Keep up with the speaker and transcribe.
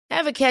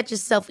Ever catch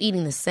yourself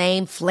eating the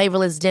same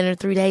flavorless dinner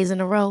 3 days in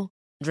a row?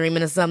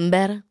 Dreaming of something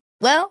better?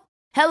 Well,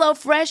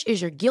 HelloFresh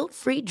is your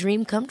guilt-free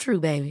dream come true,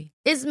 baby.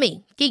 It's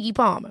me, Keke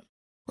Palmer.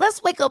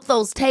 Let's wake up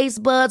those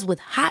taste buds with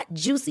hot,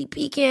 juicy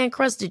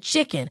pecan-crusted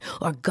chicken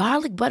or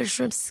garlic butter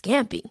shrimp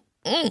scampi.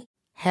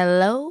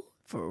 Hello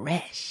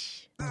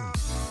Fresh.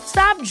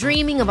 Stop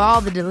dreaming of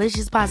all the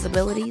delicious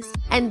possibilities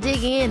and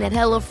dig in at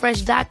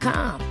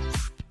HelloFresh.com.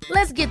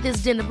 Let's get this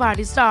dinner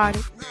party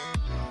started.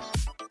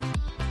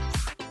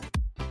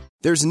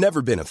 There's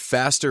never been a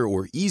faster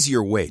or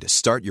easier way to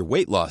start your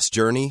weight loss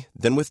journey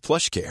than with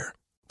PlushCare.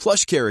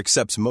 PlushCare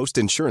accepts most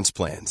insurance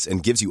plans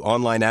and gives you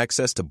online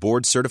access to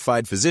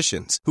board-certified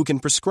physicians who can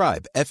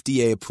prescribe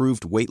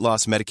FDA-approved weight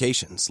loss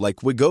medications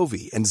like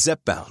Wegovy and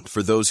Zepbound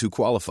for those who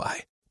qualify.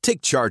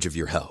 Take charge of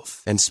your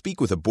health and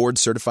speak with a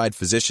board-certified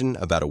physician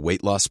about a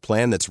weight loss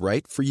plan that's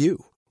right for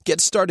you.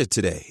 Get started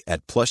today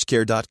at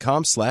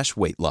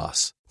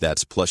plushcare.com/weight-loss.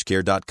 That's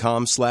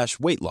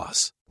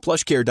plushcare.com/weight-loss.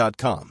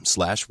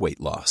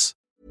 plushcare.com/weight-loss.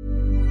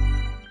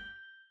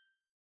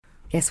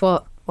 Guess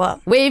what? What?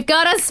 We've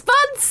got a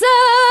sponsor!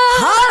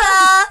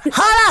 Holla!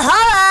 Holla!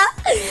 Holla!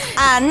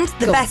 And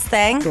the best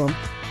thing, Go on.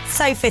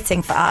 so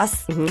fitting for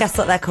us, guess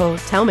what they're called?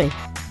 Tell me.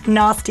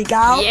 Nasty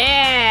Gal.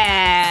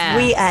 Yeah!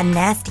 We are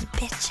nasty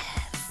bitches.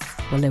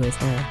 Well, Lou is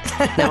there.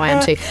 No, I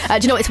am too. Do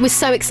you know what? We're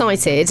so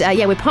excited.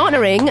 We're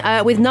partnering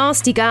with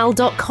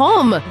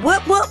nastygal.com.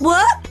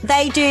 What?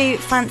 They do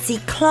fancy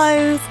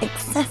clothes,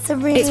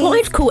 accessories. It's what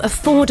I'd call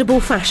affordable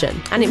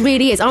fashion. And it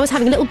really is. I was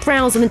having a little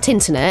browse on the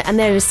Tinternet and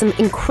there is some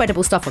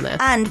incredible stuff on there.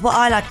 And what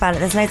I like about it,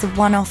 there's loads of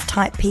one-off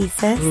type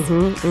pieces.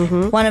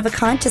 One of a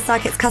kind, just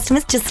like its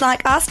customers, just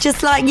like us,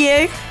 just like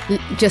you.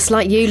 Just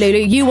like you, Lulu.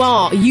 You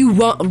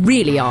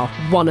really are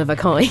one of a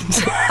kind.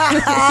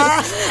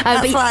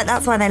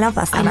 That's why they love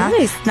us, Anna. I know.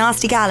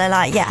 Nasty Gal are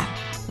like, yeah,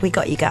 we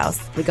got you girls.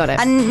 We got it.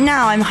 And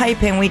now I'm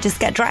hoping we just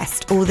get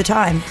dressed all the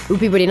time. It would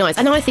be really nice.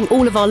 And I think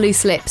all of our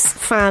Loose Lips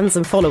fans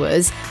and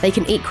followers, they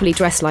can equally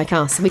dress like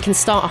us. We can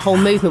start a whole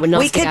movement with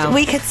Nasty Gal.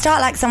 We could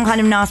start like some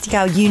kind of Nasty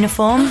Gal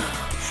uniform.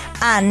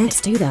 And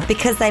let's do that.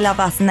 Because they love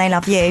us and they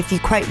love you, if you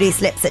quote Loose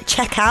Lips at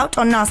checkout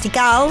on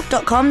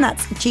nastygal.com,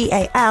 that's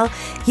GAL,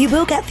 you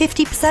will get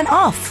 50%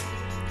 off.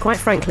 Quite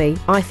frankly,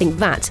 I think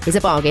that is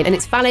a bargain. And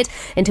it's valid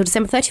until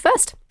December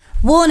 31st.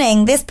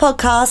 Warning, this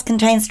podcast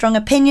contains strong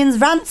opinions,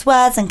 rants,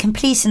 words and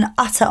complete and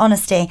utter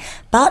honesty.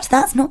 But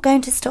that's not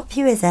going to stop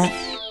you, is it?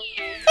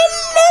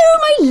 Hello,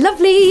 my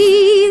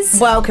lovelies.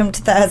 Welcome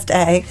to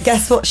Thursday.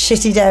 Guess what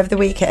shitty day of the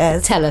week it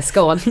is? Tell us,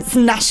 go on. It's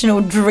National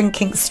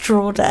Drinking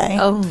Straw Day.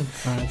 Oh,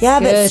 yeah,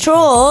 but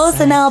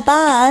straws are now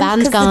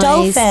banned because the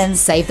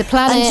dolphins save the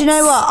planet. And do you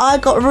know what? I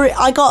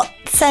got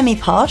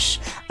semi-posh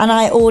and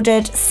I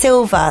ordered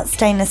silver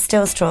stainless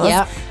steel straws.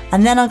 Yeah.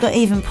 And then I got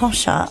even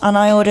posher and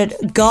I ordered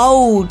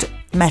gold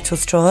metal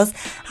straws.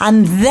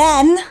 And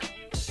then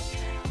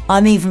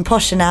I'm even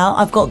posher now.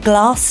 I've got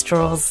glass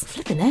straws.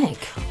 Flipping egg.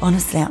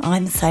 Honestly,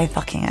 I'm so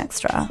fucking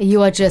extra.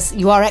 You are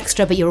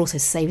extra, but you're also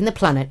saving the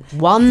planet.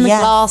 One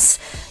glass,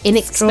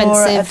 inexpensive,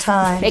 straw at a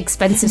time.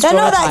 Expensive straw They're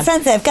not at a that time.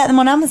 expensive. Get them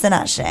on Amazon,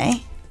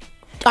 actually.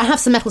 I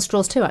have some metal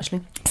straws too, actually.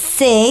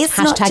 See, it's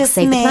not Hashtag just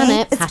save the me.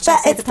 planet. It's,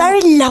 Hashtag save the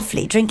very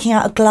lovely drinking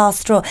out a glass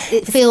straw.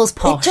 It feels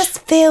posh. It just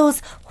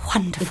feels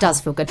wonderful. It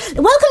does feel good.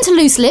 Welcome to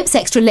Loose Lips,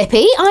 Extra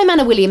Lippy. I'm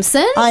Anna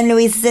Williamson. I'm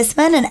Louisa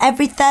Zisman, and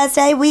every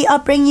Thursday we are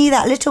bringing you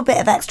that little bit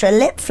of extra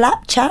lip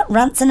flap, chat,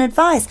 rants and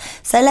advice.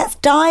 So let's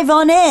dive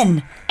on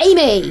in.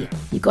 Amy,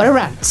 you got a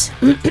rant.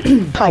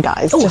 Hi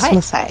guys, just want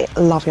to say,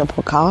 love your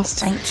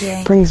podcast. Thank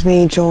you. Brings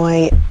me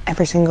joy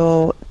every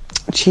single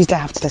Tuesday. I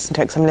have to listen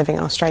to it because I'm living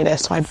in Australia,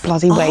 so I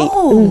bloody wait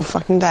all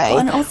fucking day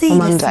an Aussie on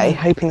Monday,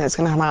 listener. hoping that it's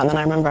going to come out, and then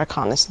I remember I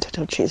can't listen to it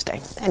till Tuesday.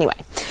 Anyway.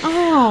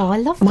 Oh, I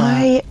love that.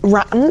 My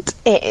rant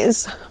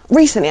is,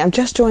 recently I've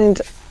just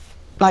joined,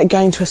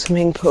 going to a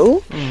swimming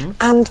pool,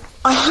 and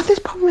I have this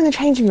problem in the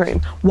changing room.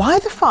 Why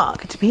the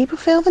fuck do people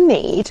feel the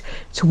need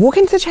to walk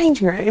into the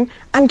changing room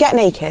and get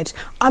naked?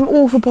 I'm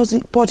all for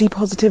body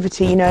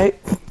positivity,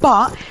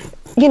 but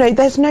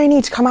there's no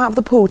need to come out of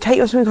the pool, take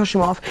your swimming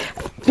costume off,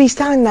 be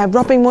standing there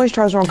rubbing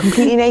moisturiser on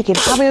completely naked,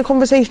 having a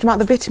conversation about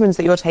the vitamins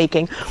that you're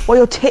taking while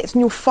your tits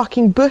and your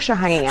fucking bush are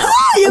hanging out.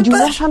 I do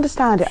not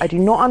understand it. I do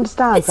not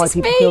understand why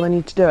people feel the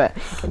need to do it.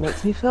 It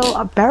makes me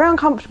feel very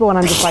uncomfortable, and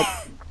I'm just like,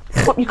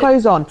 pop your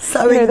clothes on.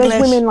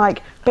 There's women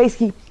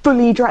basically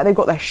fully dressed. They've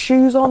got their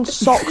shoes on,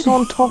 socks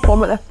on, top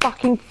on, but their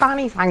fucking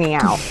fannies hanging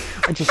out.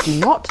 I just do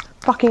not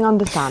fucking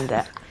understand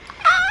it.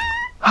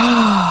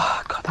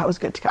 Oh, God, that was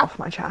good to get off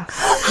my chest.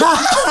 Do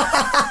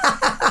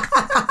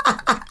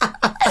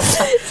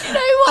you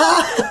know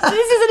what?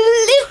 This is a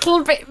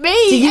little bit me.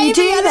 Do you Amy,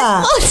 do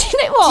that? Do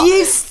you know what? Do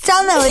you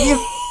stand there with your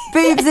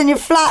boobs and your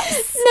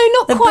flaps?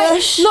 No,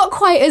 bush? not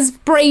quite as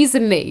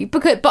brazenly.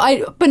 But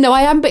no,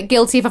 I am a bit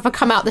guilty if I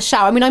come out the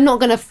shower. I mean, I'm not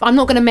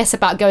gonna mess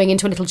about going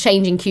into a little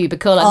changing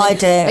cubicle. And I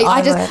do.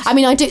 I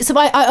do. So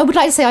I would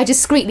like to say I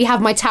discreetly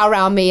have my towel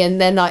around me,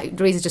 and then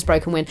Louisa's just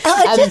broken wind. Oh,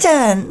 I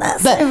didn't.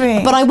 That's so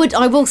rude. But I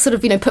will sort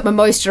of put my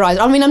moisturiser.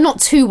 I mean, I'm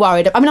not too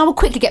worried. I mean, I will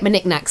quickly get my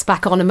knickknacks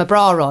back on and my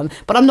bra on,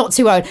 but I'm not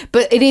too worried.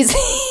 But it is.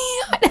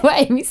 get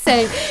what Amy's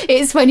saying.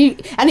 It's when you,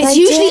 and it's They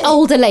usually do.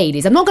 older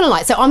ladies. I'm not going to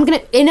lie. So I'm going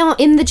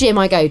to, in the gym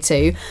I go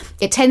to,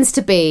 it tends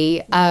to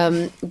be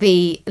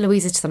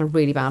Louisa's just done a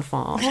really bad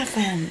fart.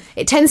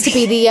 It tends to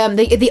be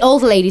the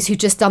older ladies who've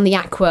just done the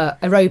aqua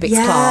aerobics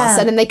Yeah. class,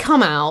 and then they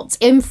come out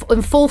in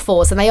full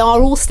force, and they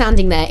are all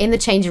standing there in the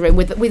changing room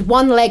with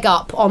one leg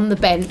up on the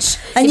bench,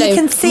 And you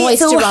can see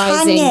it's all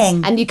moisturising,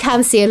 hanging. and you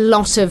can see a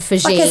lot of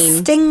vagine. Like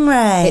a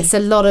stingray. It's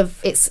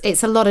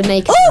a lot of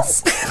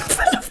nakedness.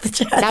 Fell off the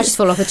chair. Now she's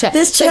fallen off the chair.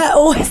 This chair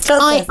always does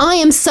this. I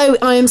am so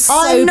I'm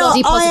not-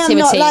 body I am positivity,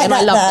 not like and I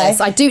that, love though.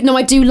 this. I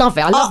do love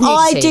it. I love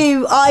I nudity.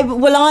 do. I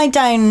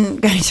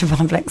don't go to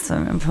public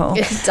swimming pool.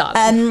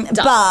 Done.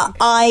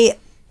 But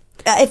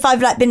if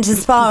I've like been to the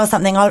spa or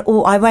something, I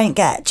won't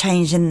get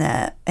changed in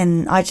there,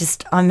 and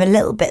I'm a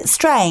little bit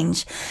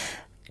strange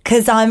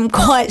because I'm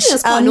quite.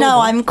 that's quite no, normal.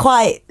 I'm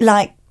quite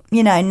like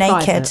naked.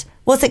 Private.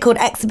 What's it called?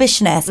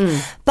 Exhibitionist.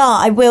 But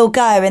I will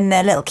go in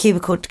their little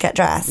cubicle to get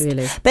dressed.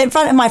 Really? But in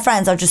front of my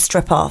friends, I'll just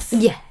strip off.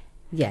 Yeah.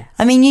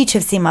 I mean, you two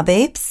have seen my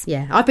boobs.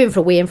 Yeah, I've been for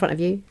a wee in front of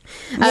you.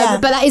 Yeah.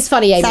 But that is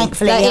funny, Amy.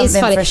 Thankfully, that you haven't is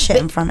been funny. for a shit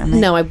in front of me.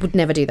 No, I would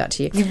never do that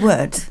to you. You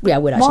would. Yeah, I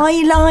would Why actually. are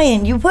you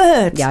lying? You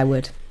would. Yeah, I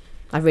would.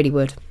 I really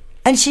would.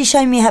 And she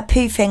showed me her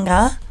poo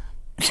finger.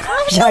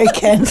 I'm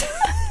joking.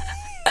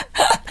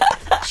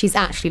 She's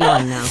actually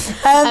lying now.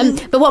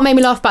 But what made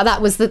me laugh about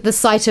that was the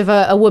sight of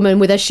a woman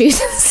with her shoes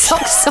and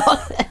socks on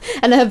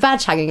and her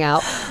vag hanging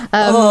out.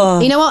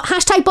 You know what?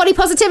 Hashtag body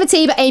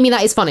positivity. But Amy,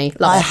 that is funny.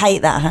 Love I it.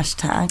 hate that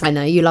hashtag. I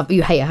know you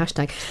hate a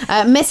hashtag.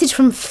 Message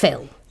from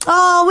Phil.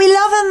 Oh, we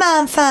love a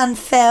man fan,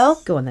 Phil.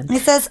 Go on then. He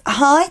says,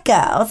 "Hi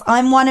girls,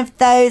 I'm one of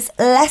those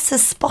lesser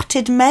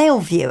spotted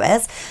male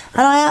viewers,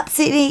 and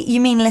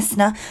you mean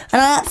listener,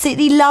 and I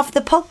absolutely love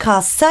the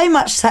podcast, so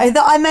much so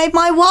that I made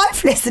my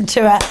wife listen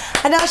to it,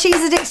 and now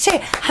she's addicted too.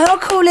 How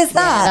cool is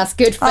that? Yeah, that's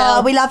good, Phil.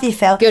 Oh, we love you,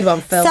 Phil. Good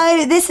one, Phil.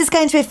 So this is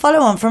going to be a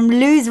follow-on from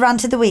Lou's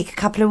rant of the week a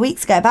couple of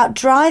weeks ago about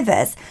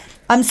drivers.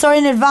 I'm sorry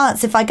in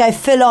advance if I go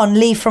full-on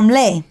Lee from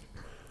Lee.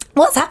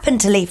 What's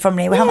happened to Lee from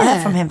Lee? We haven't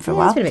heard from him for a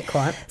while. It's been a bit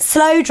quiet.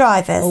 Slow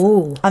drivers.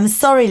 Ooh. I'm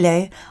sorry,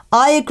 Lou.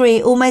 I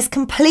agree almost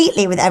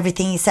completely with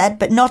everything you said,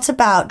 but not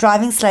about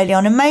driving slowly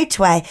on a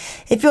motorway.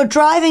 If you're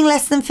driving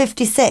less than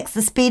 56,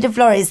 the speed of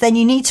lorries, then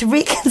you need to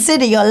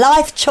reconsider your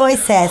life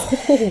choices.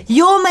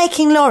 You're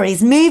making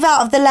lorries move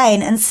out of the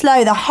lane and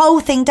slow the whole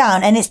thing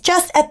down, and it's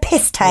just a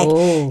piss take.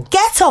 Ooh.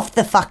 Get off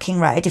the fucking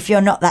road if you're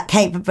not that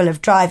capable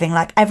of driving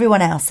like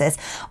everyone else is.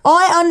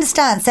 I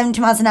understand 70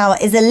 miles an hour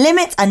is a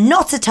limit and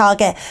not a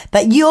target,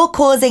 but you're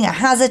causing a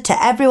hazard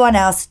to everyone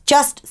else.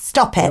 Just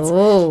stop it.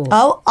 Ooh.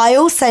 Oh, I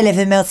also live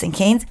in Milton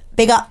Keynes.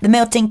 Big up the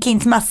Milton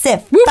Keynes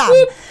massive.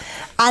 Bam.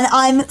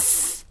 And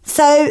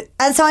so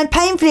I'm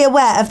painfully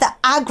aware of the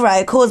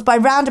aggro caused by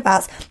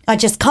roundabouts. I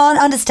just can't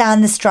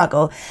understand the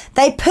struggle.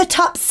 They put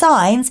up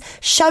signs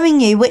showing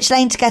you which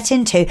lane to get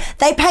into.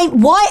 They paint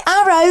white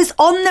arrows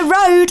on the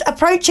road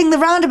approaching the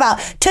roundabout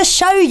to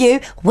show you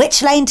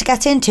which lane to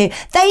get into.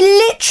 They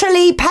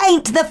literally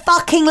paint the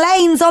fucking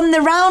lanes on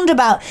the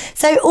roundabout.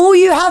 So all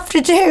you have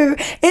to do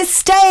is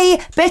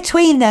stay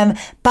between them.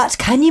 But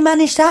can you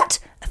manage that?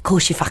 Of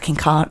course you fucking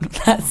can't.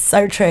 That's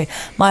so true.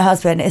 My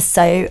husband is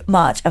so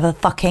much of a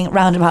fucking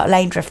roundabout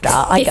lane drifter.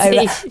 I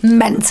go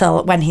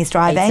mental when he's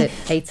driving.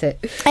 Hate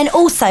it. And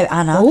also,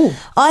 Anna, Ooh.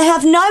 I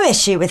have no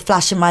issue with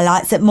flashing my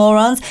lights at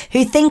morons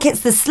who think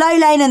it's the slow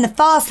lane and the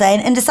fast lane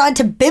and decide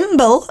to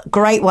bimble,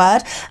 great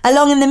word,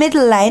 along in the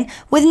middle lane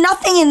with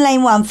nothing in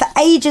lane one for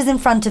ages in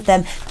front of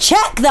them.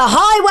 Check the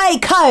highway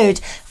code.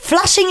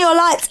 Flashing your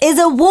lights is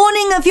a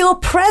warning of your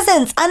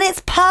presence, and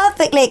it's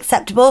perfectly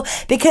acceptable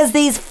because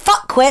these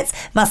fuckwits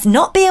must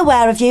not be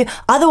aware of you,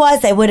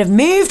 otherwise they would have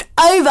moved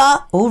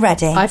over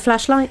already. I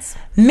flash lights.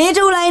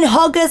 Middle lane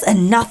hoggers are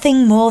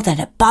nothing more than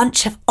a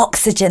bunch of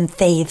oxygen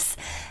thieves.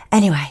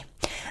 Anyway,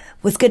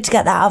 was good to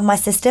get that out of my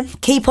system.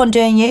 Keep on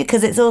doing you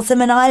because it's awesome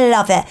and I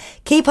love it.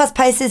 Keep us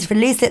posted for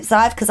Loose Lips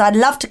Live because I'd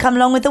love to come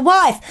along with the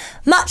wife.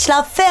 Much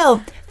love,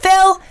 Phil.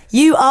 Phil,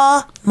 you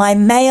are my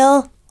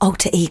male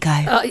alter ego.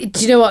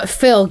 Do you know what,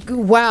 Phil?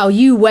 Wow,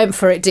 you went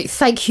for it, Dick.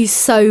 Thank you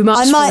so much.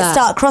 I for might that.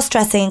 start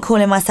cross-dressing and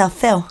calling myself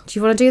Phil. Do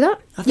you want to do that?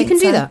 You think can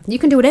do so. that. You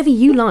can do whatever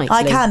you like.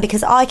 I Lou. can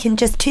because I can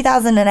just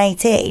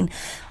 2018.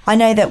 I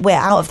know that we're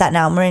out of that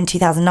now and we're in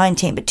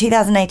 2019, but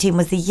 2018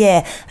 was the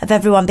year of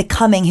everyone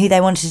becoming who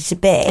they wanted to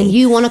be. And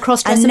you want to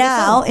cross-dress And and be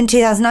now, Phil. in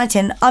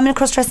 2019, I'm going to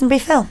cross-dress and be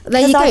Phil. There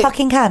you Because go. I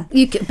fucking can.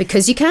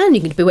 Because you can.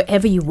 You can be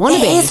whatever you want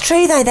to It be. is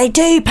true though, they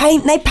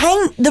paint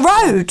the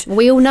road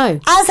We all know.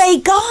 as a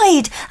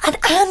guide. And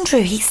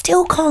Andrew, he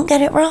still can't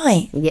get it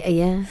right.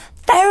 Yeah.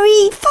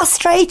 Very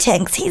frustrating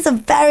because he's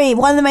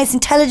one of the most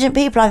intelligent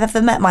people I've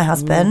ever met, my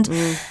husband.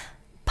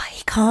 But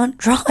he can't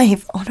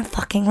drive on a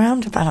fucking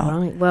roundabout.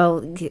 Right.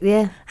 Well,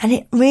 yeah.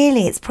 And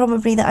it's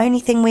probably the only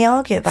thing we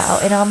argue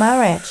about in our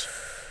marriage.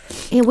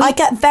 Yeah, I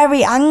get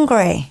very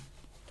angry.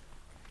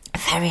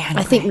 Very angry.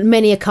 I think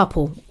many a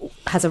couple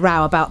has a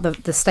row about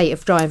the state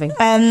of driving.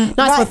 Right,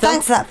 one, Phil.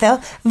 thanks for that,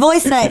 Phil.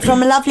 Voice note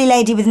from a lovely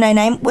lady with no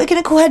name. We're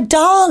going to call her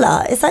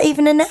Darla. Is that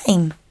even a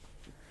name?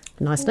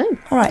 Nice name.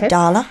 All right, Okay.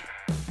 Darla.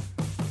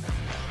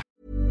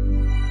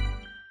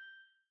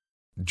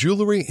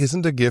 Jewelry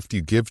isn't a gift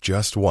you give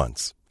just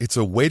once. It's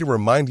a way to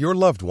remind your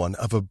loved one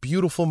of a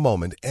beautiful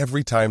moment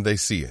every time they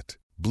see it.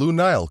 Blue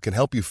Nile can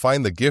help you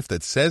find the gift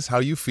that says how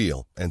you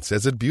feel and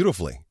says it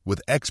beautifully,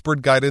 with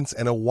expert guidance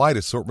and a wide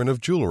assortment of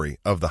jewelry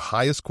of the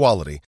highest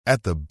quality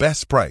at the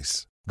best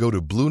price. Go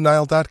to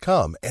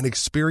BlueNile.com and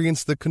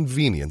experience the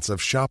convenience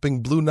of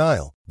shopping Blue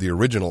Nile, the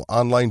original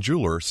online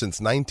jeweler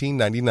since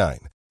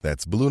 1999.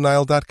 That's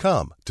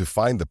BlueNile.com to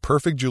find the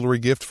perfect jewelry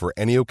gift for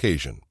any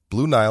occasion.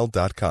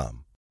 BlueNile.com.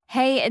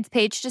 Hey, it's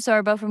Paige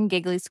DeSorbo from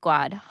Giggly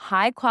Squad.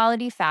 High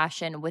quality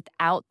fashion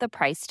without the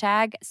price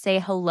tag. Say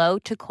hello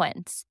to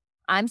Quince.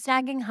 I'm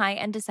snagging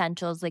high-end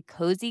essentials like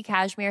cozy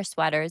cashmere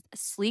sweaters,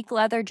 sleek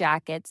leather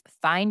jackets,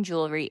 fine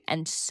jewelry,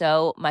 and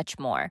so much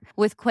more.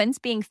 With Quince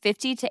being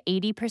 50 to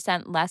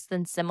 80% less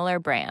than similar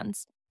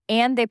brands.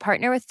 And they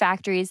partner with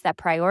factories that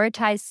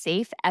prioritize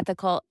safe,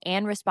 ethical,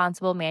 and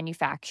responsible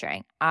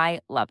manufacturing. I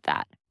love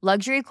that.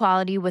 Luxury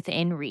quality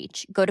within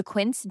reach. Go to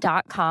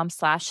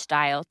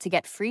quince.com/style to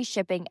get free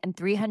shipping and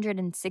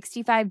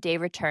 365-day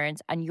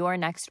returns on your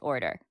next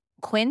order.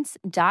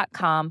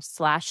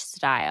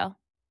 Quince.com/style.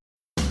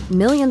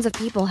 Millions of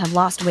people have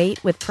lost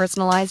weight with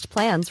personalized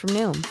plans from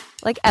Noom.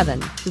 Like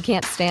Evan, who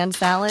can't stand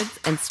salads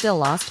and still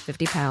lost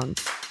 50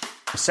 pounds.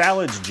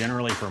 Salads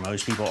generally for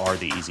most people are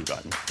the easy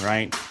button,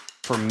 right?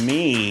 For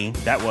me,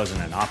 that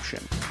wasn't an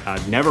option.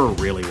 I never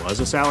really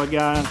was a salad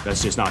guy.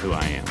 That's just not who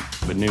I am.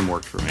 But Noom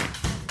worked for me.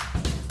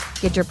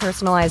 Get your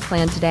personalized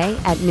plan today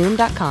at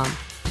Noom.com.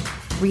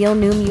 Real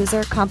Noom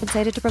user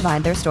compensated to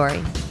provide their story.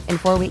 In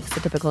 4 weeks, the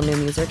typical Noom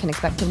user can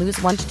expect to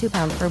lose 1 to 2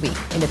 pounds per week.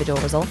 Individual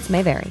results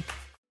may vary.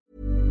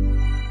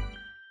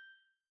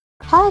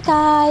 Hi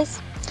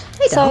guys.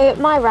 So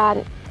my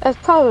rant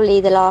of probably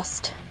the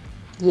last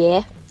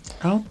year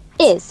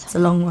is... It's a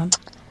long one.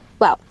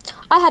 Well,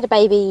 I had a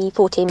baby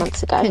 14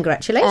 months ago.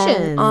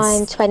 Congratulations.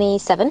 I'm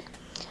 27.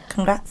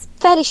 Congrats.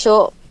 Fairly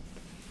short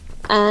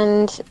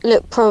and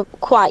look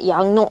quite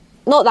young.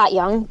 Not that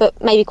young, but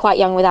maybe quite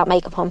young without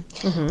makeup on.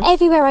 Mm-hmm.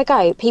 Everywhere I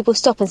go, people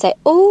stop and say,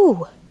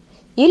 "Oh,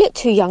 you look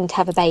too young to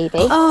have a baby."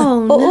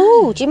 Oh, or,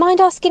 "Oh, do you mind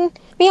asking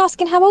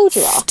how old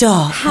you are?"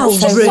 Stop. How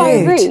It's just rude.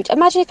 so rude.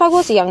 Imagine if I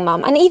was a young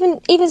mum. And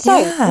even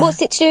so,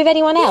 what's it to do with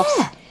anyone else?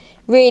 Yeah.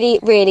 Really,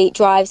 really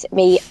drives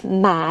me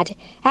mad. It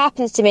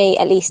happens to me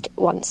at least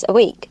once a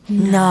week.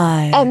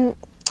 No.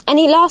 And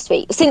last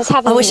week, since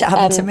having I wish it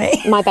happened to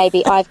me. my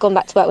baby, I've gone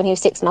back to work when he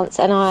was 6 months,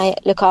 and I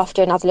look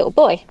after another little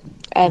boy.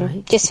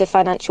 Just for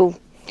financial,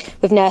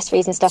 with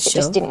nurseries and stuff, it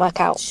just didn't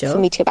work out for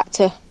me to go back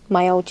to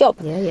my old job.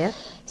 Yeah.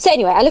 So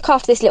anyway, I look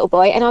after this little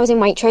boy, and I was in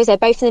Waitrose. They're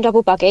both in the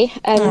double buggy.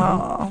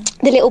 The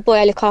little boy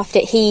I look after,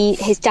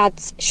 his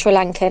dad's Sri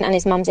Lankan and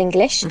his mum's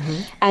English,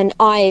 and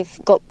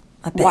I've got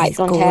white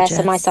blonde hair,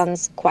 so my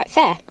son's quite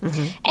fair.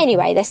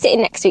 Anyway, they're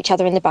sitting next to each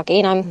other in the buggy,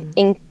 and I'm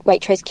in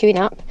Waitrose queuing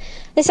up.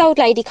 This old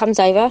lady comes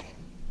over,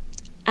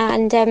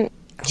 and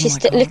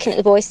she's looking at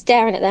the boys,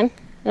 staring at them,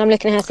 and I'm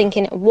looking at her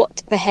thinking,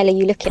 what the hell are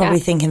you looking Probably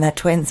at? thinking they're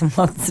twins and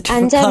one's a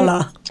different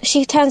colour.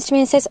 She turns to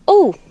me and says,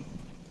 "Oh,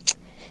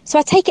 so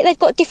I take it they've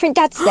got different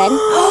dads then?"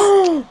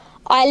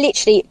 I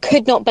literally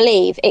could not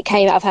believe it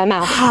came out of her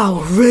mouth.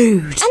 How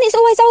rude. And it's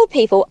always old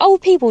people.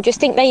 Old people just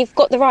think they've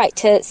got the right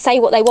to say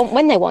what they want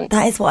when they want.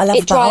 That is what I love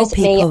it about old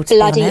people, drives me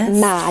bloody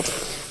mad.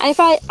 And if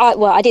I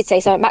did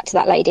say something back to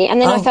that lady,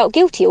 and then I felt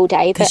guilty all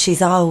day. Because But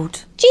she's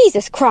old.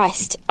 Jesus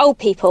Christ, old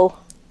people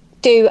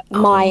do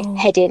my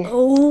head in.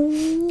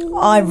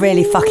 I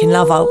really fucking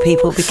love old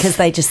people because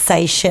they just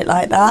say shit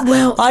like that.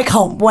 Well, I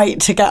can't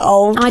wait to get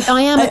old. I do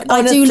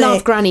Honestly,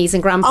 love grannies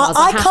and grandpas.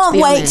 I can't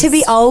wait to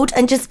be old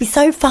and just be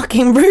so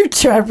fucking rude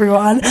to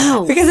everyone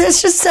because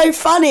it's just so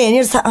funny, and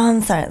you're just like, "Oh,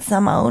 I'm sorry, it's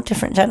some old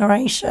different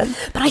generation."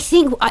 But I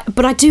think, I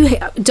do,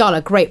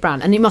 Darla, great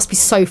brand, and it must be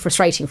so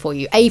frustrating for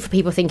you. A, for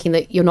people thinking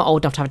that you're not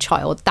old enough to have a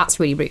child, that's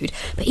really rude.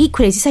 But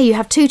equally, as you say, you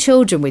have 2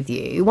 children with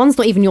you. One's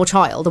not even your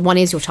child, and one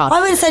is your child.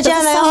 I would have said, But yeah,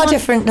 for they are someone-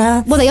 different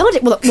now. Well, they are.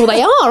 Well,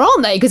 they are,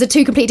 aren't they? Because they're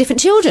 2 completely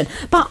different children.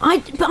 But I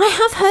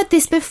have heard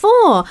this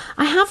before.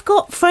 I have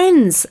got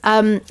friends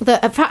that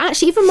have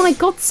actually, even my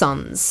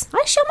godsons.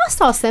 Actually, I must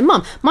ask their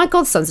mum. My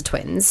godsons are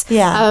twins.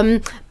 Yeah.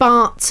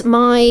 But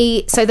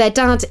so their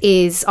dad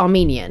is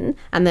Armenian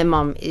and their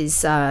mum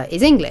is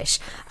English,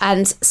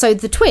 and so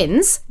the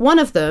twins, one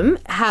of them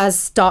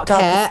has dark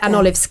hair and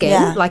olive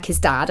skin like his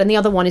dad, and the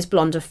other one is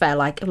blonde or fair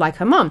like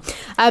her mum.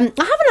 I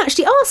haven't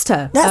actually asked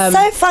her. That's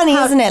so funny,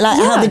 isn't it? Like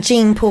how the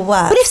gene pool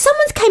works. But if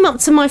someone came up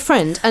to my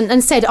friend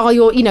and said, "Oh,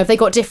 if they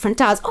got different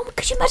dads,"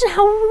 could you imagine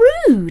how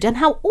rude and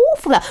how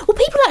awful that? Well,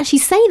 people actually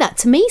say that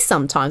to me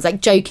sometimes,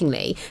 like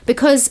jokingly,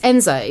 because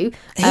Enzo,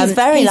 he's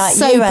very like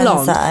so you,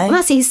 blonde. Enzo. Well,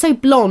 that's it, he's so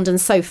blonde and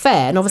so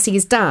fair, and obviously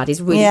his dad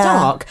is really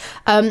dark.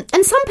 And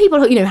some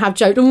people, have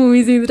joked, "Oh,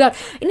 is he the dad?"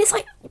 And it's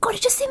like, God,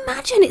 just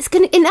imagine it's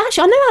going to... And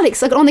actually, I know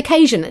Alex, like, on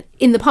occasion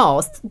in the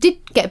past,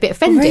 did get a bit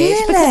offended.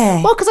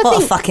 Really? Because I what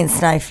think... a fucking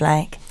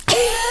snowflake.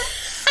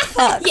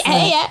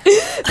 Yeah.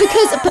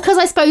 Because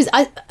I suppose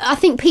I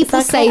think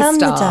people say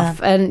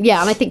stuff, and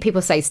I think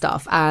people say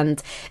stuff,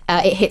 and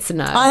it hits a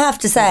nerve. I have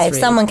to say, if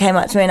someone came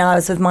up to me and I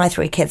was with my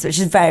 3 kids, which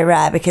is very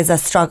rare because I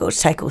struggle to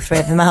take all 3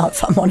 of them out,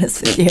 if I'm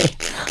honest with you.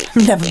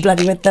 I'm never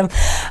bloody with them.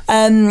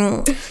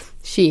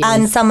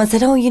 And someone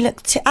said, oh, you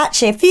look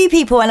actually, a few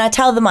people, when I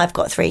tell them I've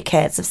got 3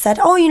 kids, have said,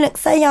 oh, you look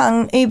so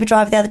young, Uber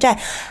driver the other day.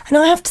 And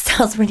I have to say,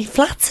 I was really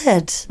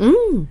flattered.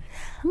 I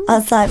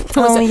was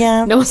like,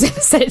 yeah. No one's ever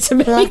said it to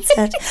me.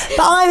 Flattered. But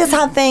I was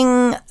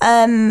having,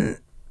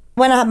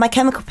 when I had my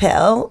chemical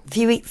pill a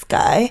few weeks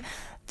ago,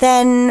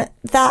 then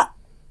that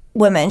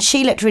woman,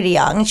 she looked really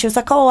young, and she was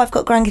like, oh, I've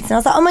got grandkids. And I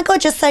was like, oh my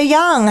God, you're so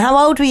young. How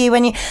old were you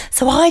when you...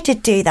 So I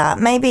did do that,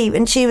 maybe.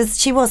 And she was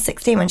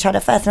 16 when she had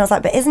her first. And I was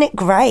like, but isn't it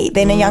great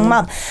being a young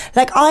mum?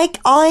 Like,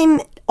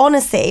 I'm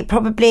honestly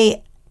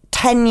probably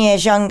 10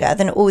 years younger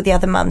than all the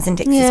other mums in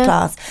Dixie's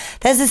class.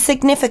 There's a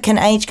significant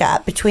age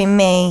gap between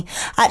me.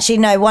 Actually,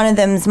 no, one of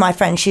them's my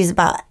friend. She's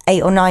about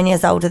 8 or 9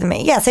 years older than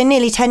me. Yeah, so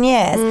nearly 10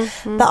 years.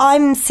 But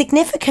I'm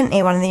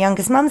significantly one of the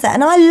youngest mums there.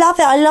 And I love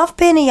it. I love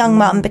being a young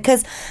mum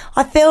because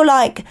I feel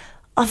like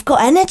I've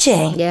got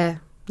energy. Yeah.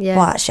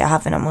 Well, actually, I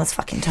haven't. I'm always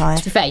fucking tired.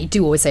 To be fair, you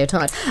do always say you're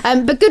tired.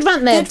 But good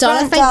rant there,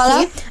 Darla. Thank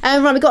Darla.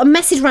 you. Right, we've got a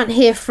message rant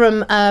here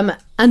from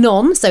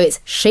Anon, so it's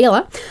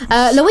Sheila.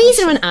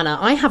 Louisa and Anna,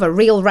 I have a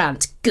real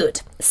rant.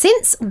 Good.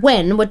 Since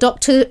when were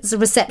doctors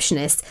and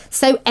receptionists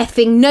so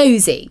effing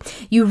nosy?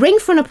 You ring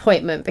for an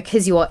appointment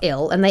because you are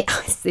ill, and they...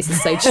 This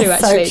is so true,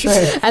 actually. So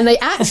true. And they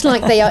act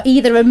like they are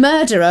either a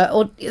murderer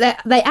or...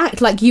 They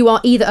act like you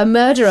are either a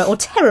murderer or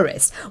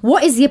terrorist.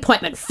 What is the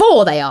appointment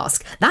for, they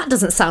ask? That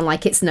doesn't sound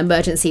like it's an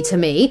emergency to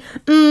me.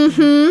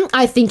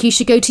 I think you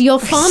should go to your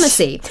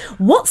pharmacy.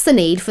 What's the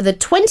need for the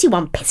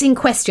 21 pissing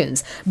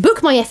questions?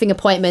 Book my effing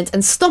appointment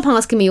and stop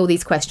asking me all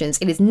these questions.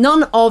 It is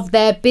none of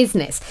their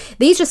business.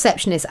 These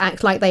receptionists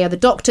act like they are the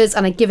doctors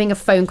and are giving a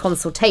phone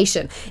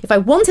consultation. If I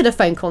wanted a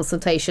phone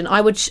consultation, I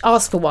would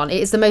ask for one.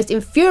 It is the most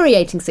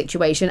infuriating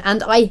situation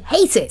and I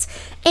hate it.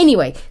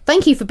 Anyway,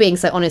 thank you for being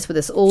so honest with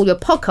us all. Your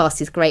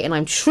podcast is great and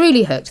I'm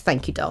truly hooked.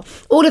 Thank you, doll.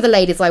 All of the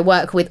ladies I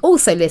work with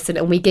also listen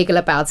and we giggle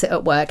about it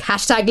at work.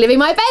 Hashtag living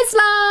my best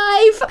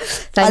life.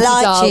 Thank you,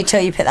 I doll. liked you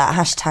till you put that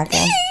hashtag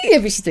in. Yeah,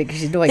 but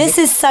she's annoying. This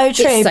is so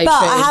true, It's so but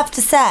true. I have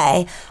to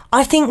say,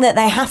 I think that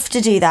they have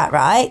to do that,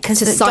 right? To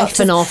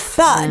siphon off.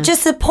 But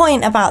just a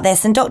point about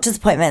this and doctor's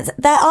appointments,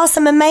 there are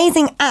some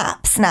amazing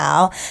apps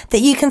now that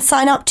you can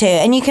sign up to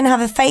and you can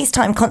have a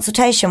FaceTime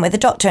consultation with a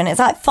doctor and it's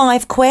like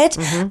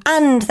 £5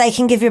 and they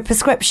can give you a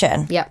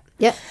prescription. Yep.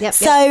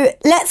 So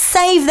let's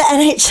save the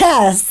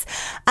NHS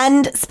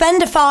and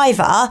spend a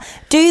 £5,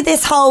 do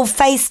this whole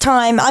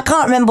FaceTime. I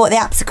can't remember what the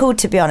apps are called,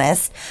 to be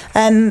honest.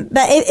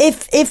 But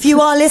if you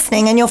are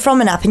listening and you're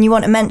from an app and you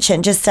want to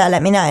mention, just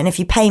let me know. And if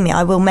you pay me,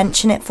 I will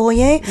mention it for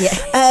you.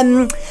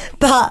 Yeah.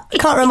 But I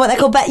can't remember what they're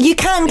called. But you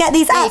can get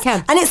these apps. Yeah, you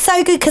can. And it's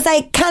so good because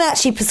they can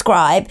actually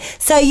prescribe.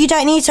 So you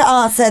don't need to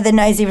answer the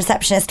nosy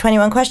receptionist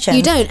 21 questions.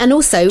 You don't. And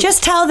also...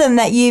 Just tell them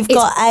that you've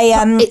got a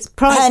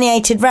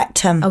herniated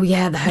rectum. Oh,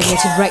 yeah, the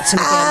herniated rectum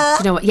again.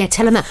 Do you know what? Yeah,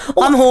 tell them that.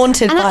 I'm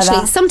haunted by actually,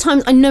 that.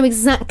 Sometimes I know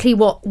exactly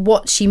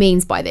what she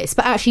means by this,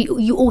 but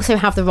actually you also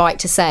have the right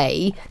to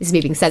say, this is me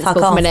being sensible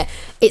for a minute,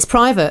 it's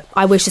private.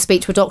 I wish to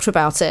speak to a doctor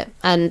about it.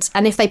 And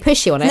if they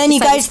push you on it... And then you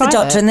say go it's to the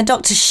private. doctor and the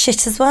doctor's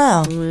shit as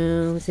well.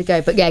 Well, there you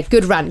go. But yeah,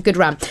 good rant.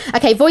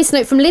 Okay, voice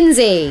note from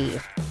Lindsay.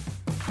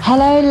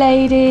 Hello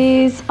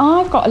ladies,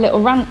 I've got a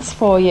little rant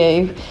for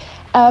you.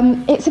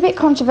 It's a bit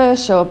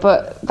controversial,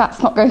 but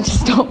that's not going to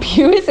stop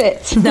you, is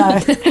it? No.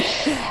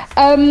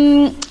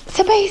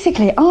 So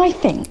basically, I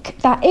think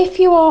that if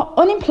you are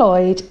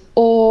unemployed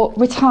or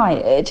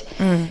retired,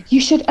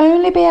 you should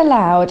only be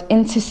allowed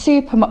into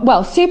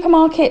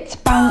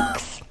supermarkets,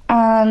 banks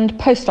and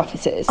post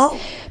offices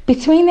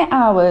between the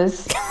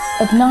hours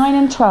of 9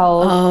 and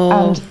 12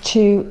 and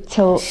 2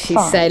 till 5. She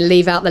said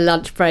leave out the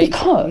lunch break.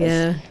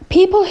 Because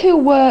people who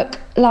work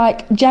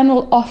like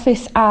general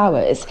office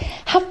hours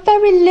have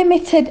very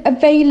limited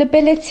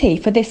availability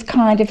for this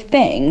kind of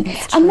thing,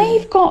 and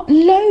they've got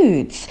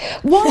loads.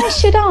 Why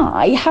should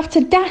I have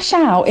to dash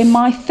out in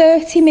my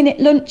 30-minute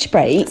lunch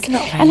break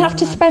and have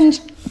to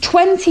spend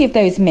 20 of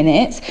those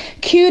minutes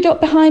queued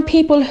up behind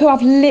people who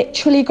have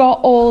literally got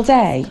all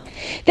day?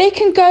 They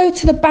can go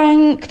to the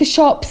bank, the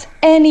shops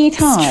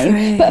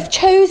anytime, but have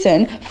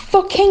chosen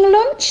fucking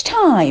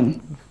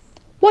lunchtime.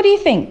 What do you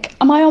think?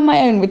 Am I on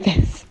my own with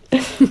this?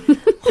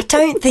 I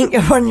don't think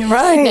you're on your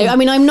own. No, I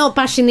mean, I'm not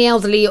bashing the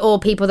elderly or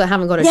people that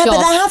haven't got a Yeah, job.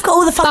 but they have got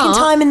all the fucking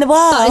time in the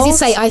world. But as you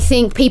say, I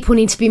think people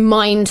need to be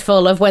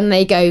mindful of when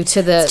they go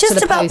to the It's just to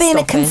the about post being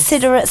a office.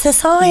 considerate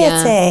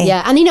society.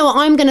 Yeah, and you know what?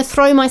 I'm going to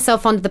throw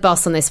myself under the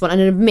bus on this one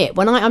and admit,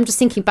 when I'm just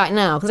thinking back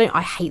now, because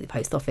I hate the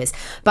post office,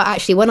 but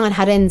actually when I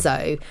had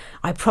Enzo,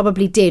 I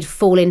probably did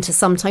fall into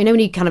some time, you know, when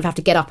you kind of have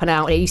to get up and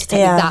out, and it used to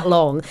take me that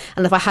long,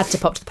 and if I had to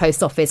pop to the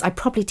post office, I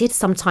probably did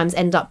sometimes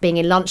end up being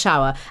in lunch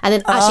hour, and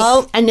then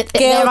actually, and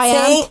there I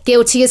am,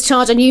 guilty as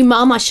charged, and you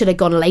mum, I should have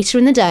gone later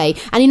in the day,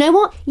 and you know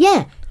what?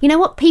 Yeah, you know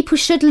what? People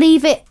should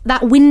leave it,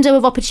 that window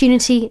of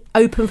opportunity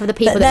open for the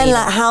people But that then, need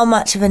like, it. how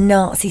much of a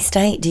Nazi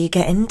state do you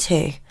get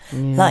into?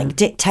 Like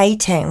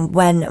dictating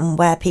when and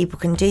where people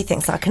can do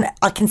things. I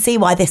can see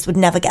why this would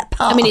never get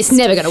passed. I mean, it's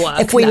never going to work.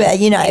 if we were,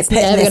 It's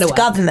putting never this gonna to work.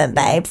 government,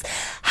 babes.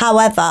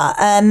 However,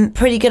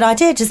 pretty good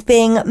idea. Just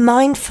being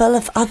mindful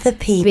of other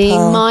people.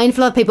 Being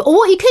mindful of people. Or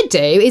what you could do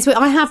is,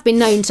 I have been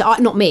known to,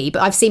 not me,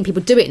 but I've seen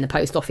people do it in the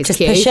post office Just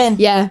queue. push in.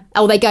 Yeah.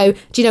 Or they go,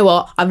 do you know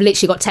what? I've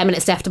literally got 10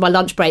 minutes left of my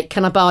lunch break.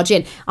 Can I barge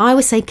in? I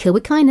always say kill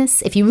with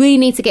kindness. If you really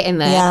need to get in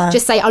there, Yeah.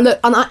 just say, oh, look,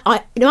 and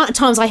the amount of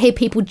times I hear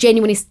people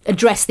genuinely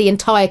address the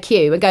entire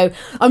queue and go,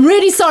 I'm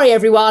really sorry,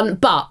 everyone,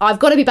 but I've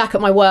got to be back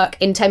at my work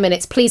in 10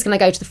 minutes. Please, can I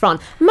go to the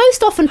front?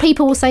 Most often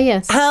people will say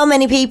yes. How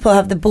many people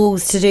have the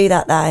balls to do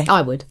that, though?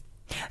 I would.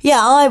 Yeah,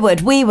 I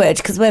would. We would,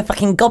 because we're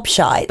fucking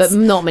gobshites. But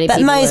not many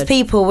people But most would.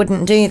 people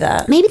wouldn't do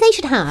that. Maybe they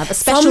should have a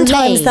special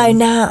Sometimes, lane.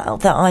 though, now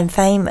that I'm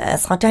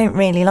famous, I don't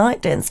really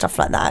like doing stuff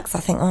like that because I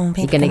think,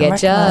 people You're going to gonna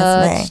get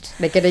recognise me. judged.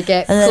 They're going to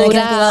get And then they're called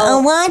gonna be like, out.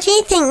 oh, why do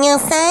you think you're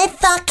so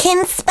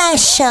fucking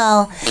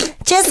special?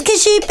 Just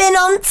because you've been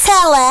on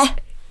telly?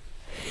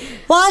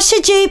 Why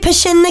should you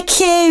push in the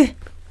queue?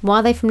 Why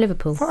are they from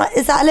Liverpool? What,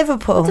 is that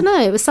Liverpool? I don't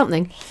know. It was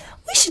something.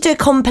 We should do a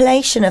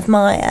compilation of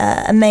my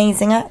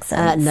amazing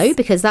accents. No,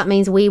 because that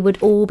means we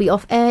would all be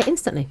off air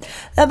instantly.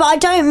 But I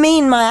don't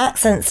mean my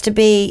accents to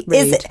be... Rude.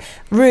 Is it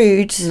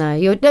rude? No,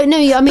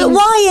 I mean... But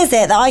why is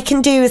it that I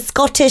can do a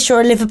Scottish or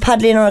a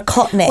Liverpudlian or a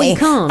Cockney? Well, you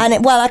can't.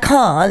 And I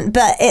can't.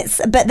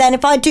 But then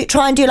if I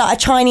try and do like a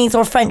Chinese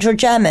or a French or a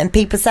German,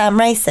 people say I'm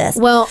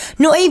racist. Well,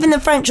 not even the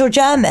French or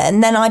German,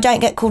 then I don't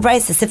get called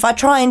racist. If I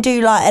try and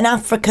do like an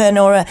African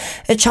or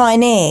a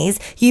Chinese,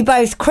 you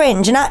both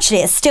cringe. And actually,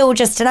 it's still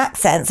just an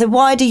accent. So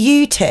why do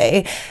you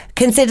two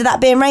consider that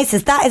being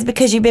racist? That is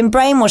because you've been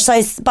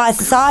brainwashed by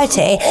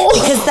society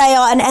because they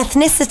are an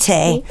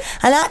ethnicity.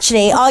 And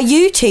actually, are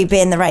you two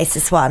being the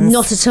racist ones?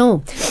 Not at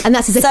all. And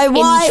that's so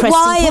why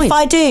point. If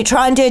I do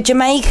try and do a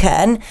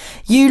Jamaican,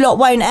 you lot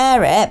won't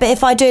air it, but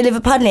if I do a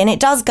Liverpudlian, it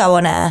does go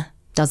on air.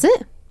 Does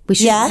it? We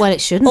should. Yeah. Well,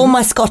 it shouldn't. Or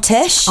my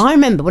Scottish. I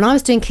remember when I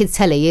was doing kids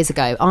telly years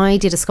ago, I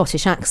did a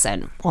Scottish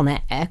accent on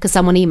air because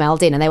someone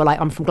emailed in and they were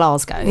like, I'm from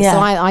Glasgow. Yeah. So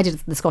I did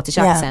the Scottish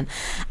accent.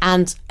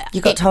 And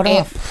you got told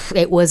off.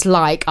 It was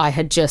like I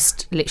had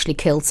just literally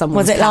killed someone.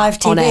 Was it live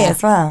TV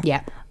as well?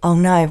 Yeah. Oh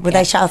no, were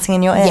they shouting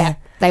in your ear? Yeah.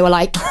 They were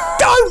like,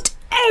 don't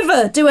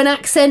ever do an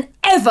accent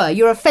ever.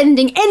 You're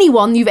offending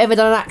anyone you've ever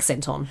done an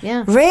accent on.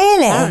 Yeah.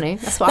 Really? Apparently.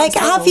 That's what I was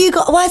have told. you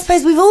got... Well, I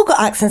suppose we've all got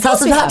accents. I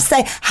was Of course we about to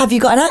say, have you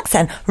got an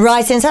accent?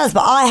 Write in tell us.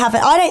 But I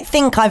haven't. I don't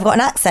think I've got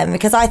an accent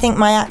because I think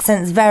my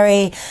accent's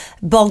very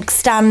bog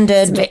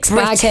standard, Mixed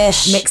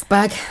British. Mixed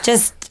bag.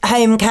 Just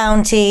home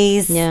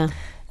counties. Yeah.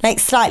 Like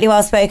slightly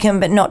well spoken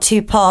but not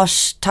too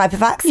posh type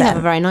of accent. You have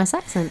a very nice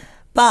accent.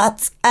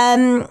 But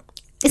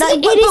But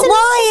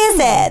why is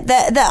it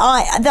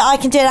that I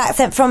can do an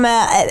accent from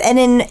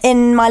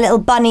in my little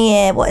bunny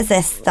ear? What is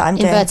this that I'm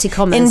doing? Inverted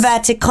commas.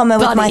 Inverted comma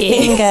with my Bunny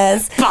ear.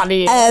 fingers.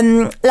 Bunny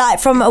ear. Like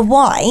from a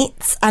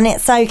white, and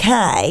it's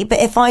okay. But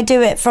if I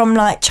do it from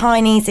like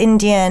Chinese,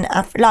 Indian,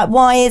 like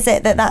why is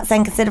it that that's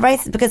then considered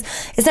racist? Because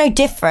it's no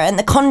different.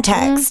 The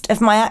context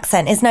of my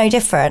accent is no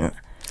different.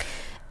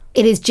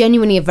 It is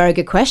genuinely a very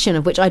good question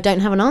of which I don't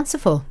have an answer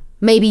for.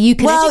 Maybe you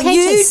can educate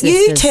us,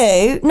 you listeners.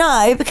 two,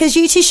 no, because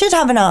you two should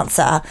have an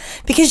answer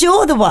because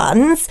you're the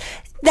ones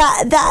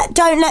that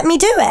don't let me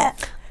do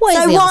it. What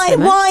is so the answer,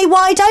 Emma?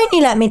 why don't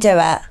you let me do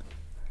it?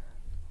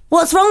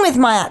 What's wrong with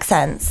my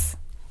accents?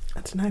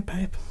 I don't know,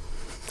 babe.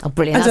 Oh,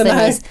 brilliant. I don't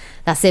know.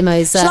 That's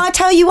Imo's. Shall I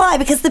tell you why?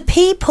 Because the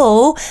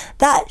people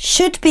that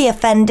should be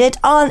offended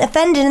aren't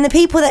offended, and the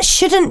people that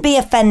shouldn't be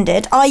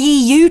offended, i.e.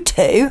 you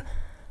two,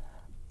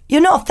 you're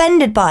not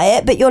offended by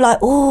it, but you're like,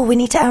 oh, we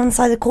need to err on the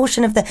side of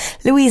caution of the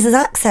Louisa's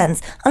accents.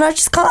 And I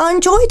just can't. I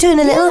enjoy doing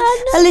a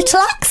little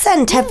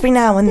accent every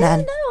now and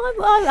then.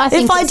 I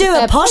think if I it's do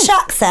fair a posh point.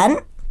 accent,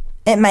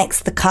 it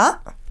makes the cut.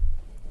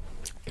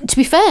 To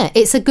be fair,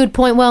 it's a good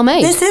point well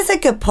made. This is a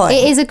good point.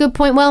 It is a good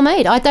point well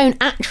made. I don't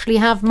actually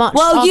have much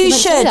Well, you argument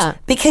to do should,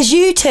 that. because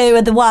you two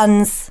are the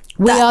ones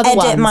that are the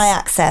edit ones. my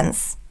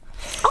accents.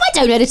 Oh, I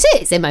don't edit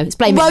it. It's Imo. It's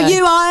blaming Well, her.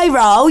 you eye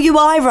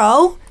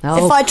roll.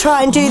 Oh. If I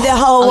try and do the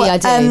whole, Oh, yeah, I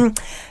do.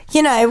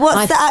 you know,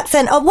 what's the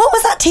accent? Oh, what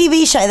was that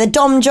TV show, the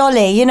Dom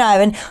Jolly? You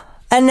know,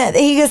 and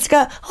he used to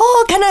go,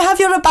 oh, can I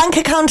have your bank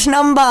account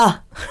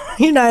number?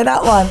 You know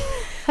that one.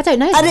 I don't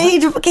know.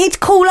 And he'd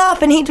call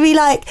up and he'd be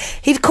like,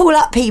 he'd call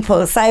up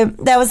people. So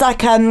there was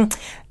like a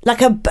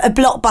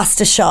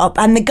Blockbuster shop,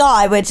 and the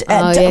guy would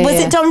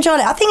it Dom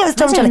Jolly? I think it was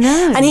Dom Jolly.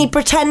 know. And he'd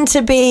pretend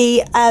to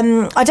be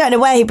I don't know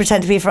where he'd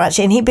pretend to be from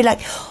actually, and he'd be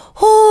like,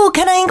 oh,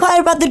 can I inquire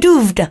about the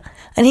dooved?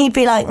 And he'd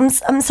be like,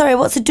 I'm sorry,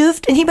 what's a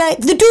dooved? And he'd be like,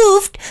 the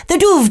dooved,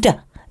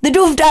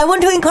 I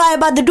want to inquire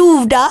about the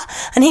dooved.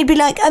 And he'd be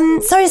like,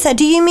 sorry sir,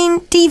 do you mean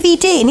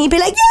DVD? And he'd be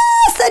like,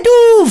 yes, the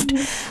dooved.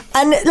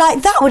 And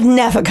like that would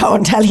never go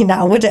on telly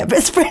now, would it? But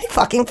it's pretty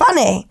fucking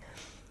funny.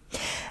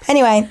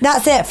 Anyway,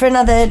 that's it for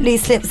another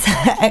Loose Lips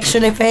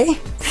Extra Lippy.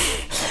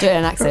 Do it in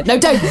an accent. No,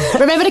 don't.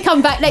 Remember to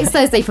come back next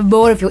Thursday for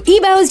more of your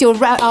emails, your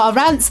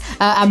rants,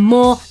 and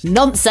more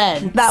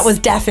nonsense. That was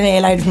definitely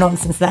a load of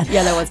nonsense then.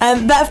 Yeah, there was.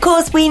 But of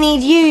course, we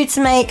need you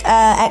to make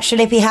Extra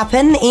Lippy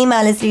happen. The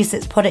email is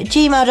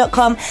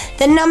looselipspod@gmail.com.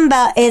 The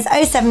number is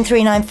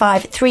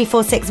 07395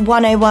 346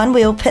 101.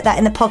 We will put that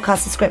in the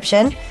podcast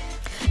description.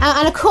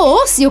 And of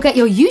course, you'll get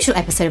your usual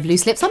episode of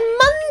Loose Lips on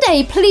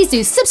Monday. Please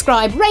do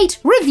subscribe, rate,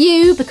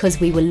 review, because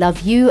we will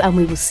love you and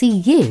we will see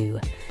you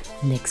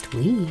next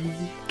week.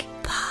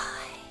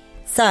 Bye.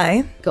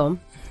 So, go on.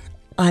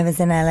 I was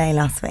in LA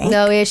last week.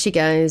 No, here she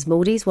goes.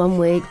 Maldives 1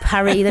 week,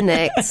 Paris the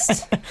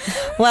next.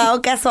 Well,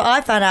 guess what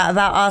I found out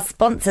about our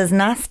sponsors,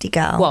 Nasty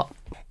Girl? What?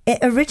 It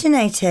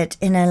originated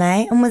in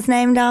LA and was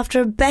named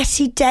after a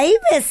Betty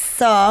Davis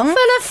song.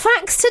 Full of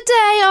facts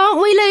today,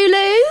 aren't we,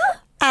 Lulu?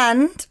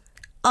 And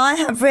I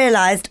have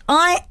realised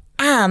I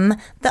am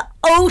the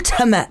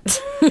ultimate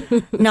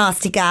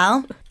nasty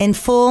gal.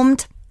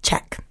 Informed,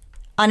 check.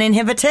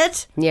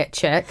 Uninhibited? Yeah,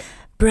 check.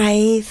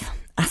 Brave,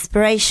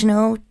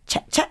 aspirational,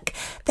 check, check.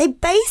 They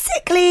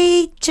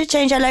basically should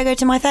change their logo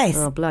to my face.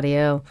 Oh, bloody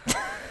hell.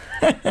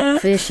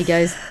 There she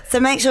goes.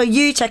 So make sure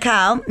you check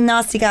out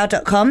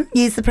nastygal.com.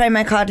 Use the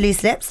promo code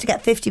Loose Lips to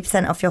get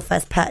 50% off your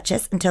first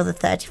purchase until the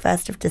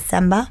 31st of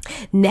December.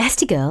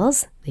 Nasty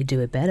girls, they do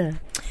it better.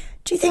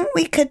 Do you think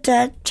we could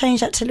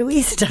change that to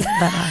Louisa does it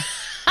better?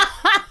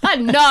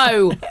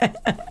 No.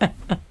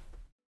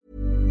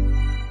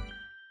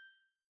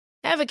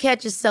 Ever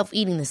catch yourself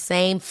eating the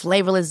same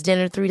flavorless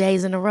dinner 3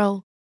 days in a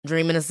row?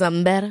 Dreaming of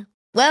something better?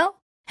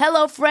 Well,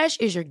 HelloFresh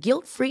is your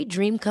guilt-free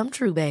dream come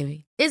true,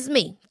 baby. It's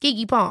me,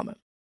 Keke Palmer.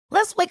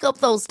 Let's wake up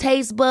those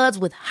taste buds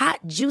with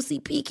hot, juicy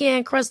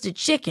pecan-crusted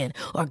chicken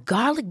or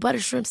garlic butter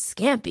shrimp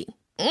scampi.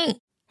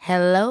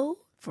 Hello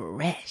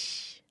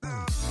Fresh.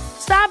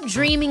 Stop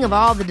dreaming of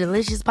all the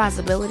delicious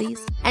possibilities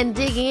and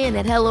dig in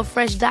at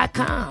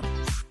HelloFresh.com.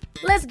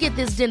 Let's get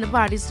this dinner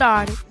party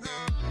started.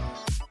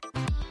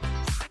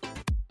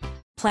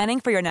 Planning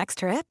for your next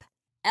trip?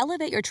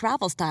 Elevate your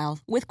travel style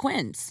with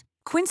Quince.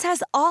 Quince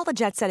has all the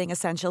jet-setting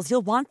essentials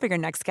you'll want for your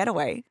next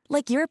getaway,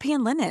 like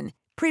European linen,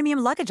 premium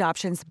luggage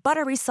options,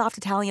 buttery soft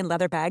Italian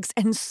leather bags,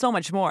 and so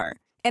much more.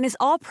 And is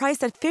all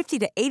priced at 50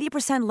 to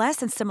 80% less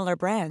than similar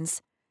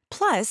brands.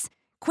 Plus,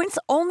 Quince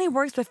only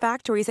works with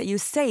factories that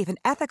use safe and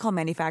ethical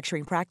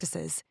manufacturing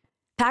practices.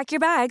 Pack your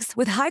bags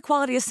with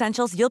high-quality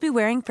essentials you'll be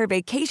wearing for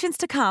vacations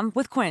to come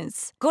with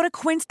Quince. Go to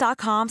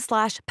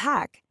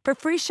quince.com/pack for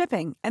free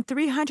shipping and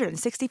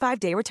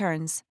 365-day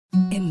returns.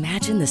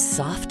 Imagine the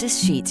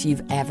softest sheets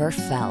you've ever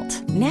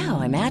felt.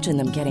 Now imagine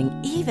them getting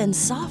even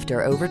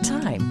softer over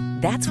time.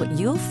 That's what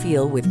you'll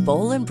feel with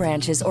Boll &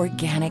 Branch's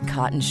organic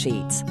cotton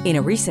sheets. In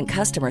a recent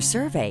customer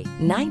survey,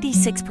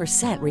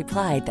 96%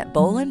 replied that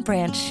Boll &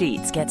 Branch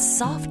sheets get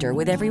softer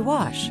with every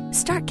wash.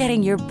 Start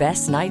getting your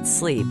best night's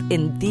sleep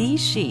in these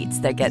sheets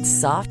that get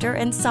softer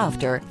and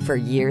softer for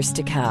years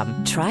to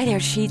come. Try their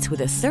sheets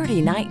with a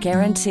 30-night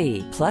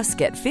guarantee. Plus,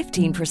 get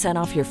 15%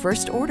 off your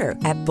first order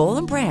at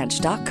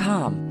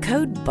bollandbranch.com.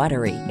 Code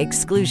BUTTERY.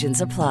 Exclusions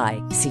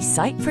apply. See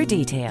site for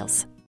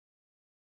details.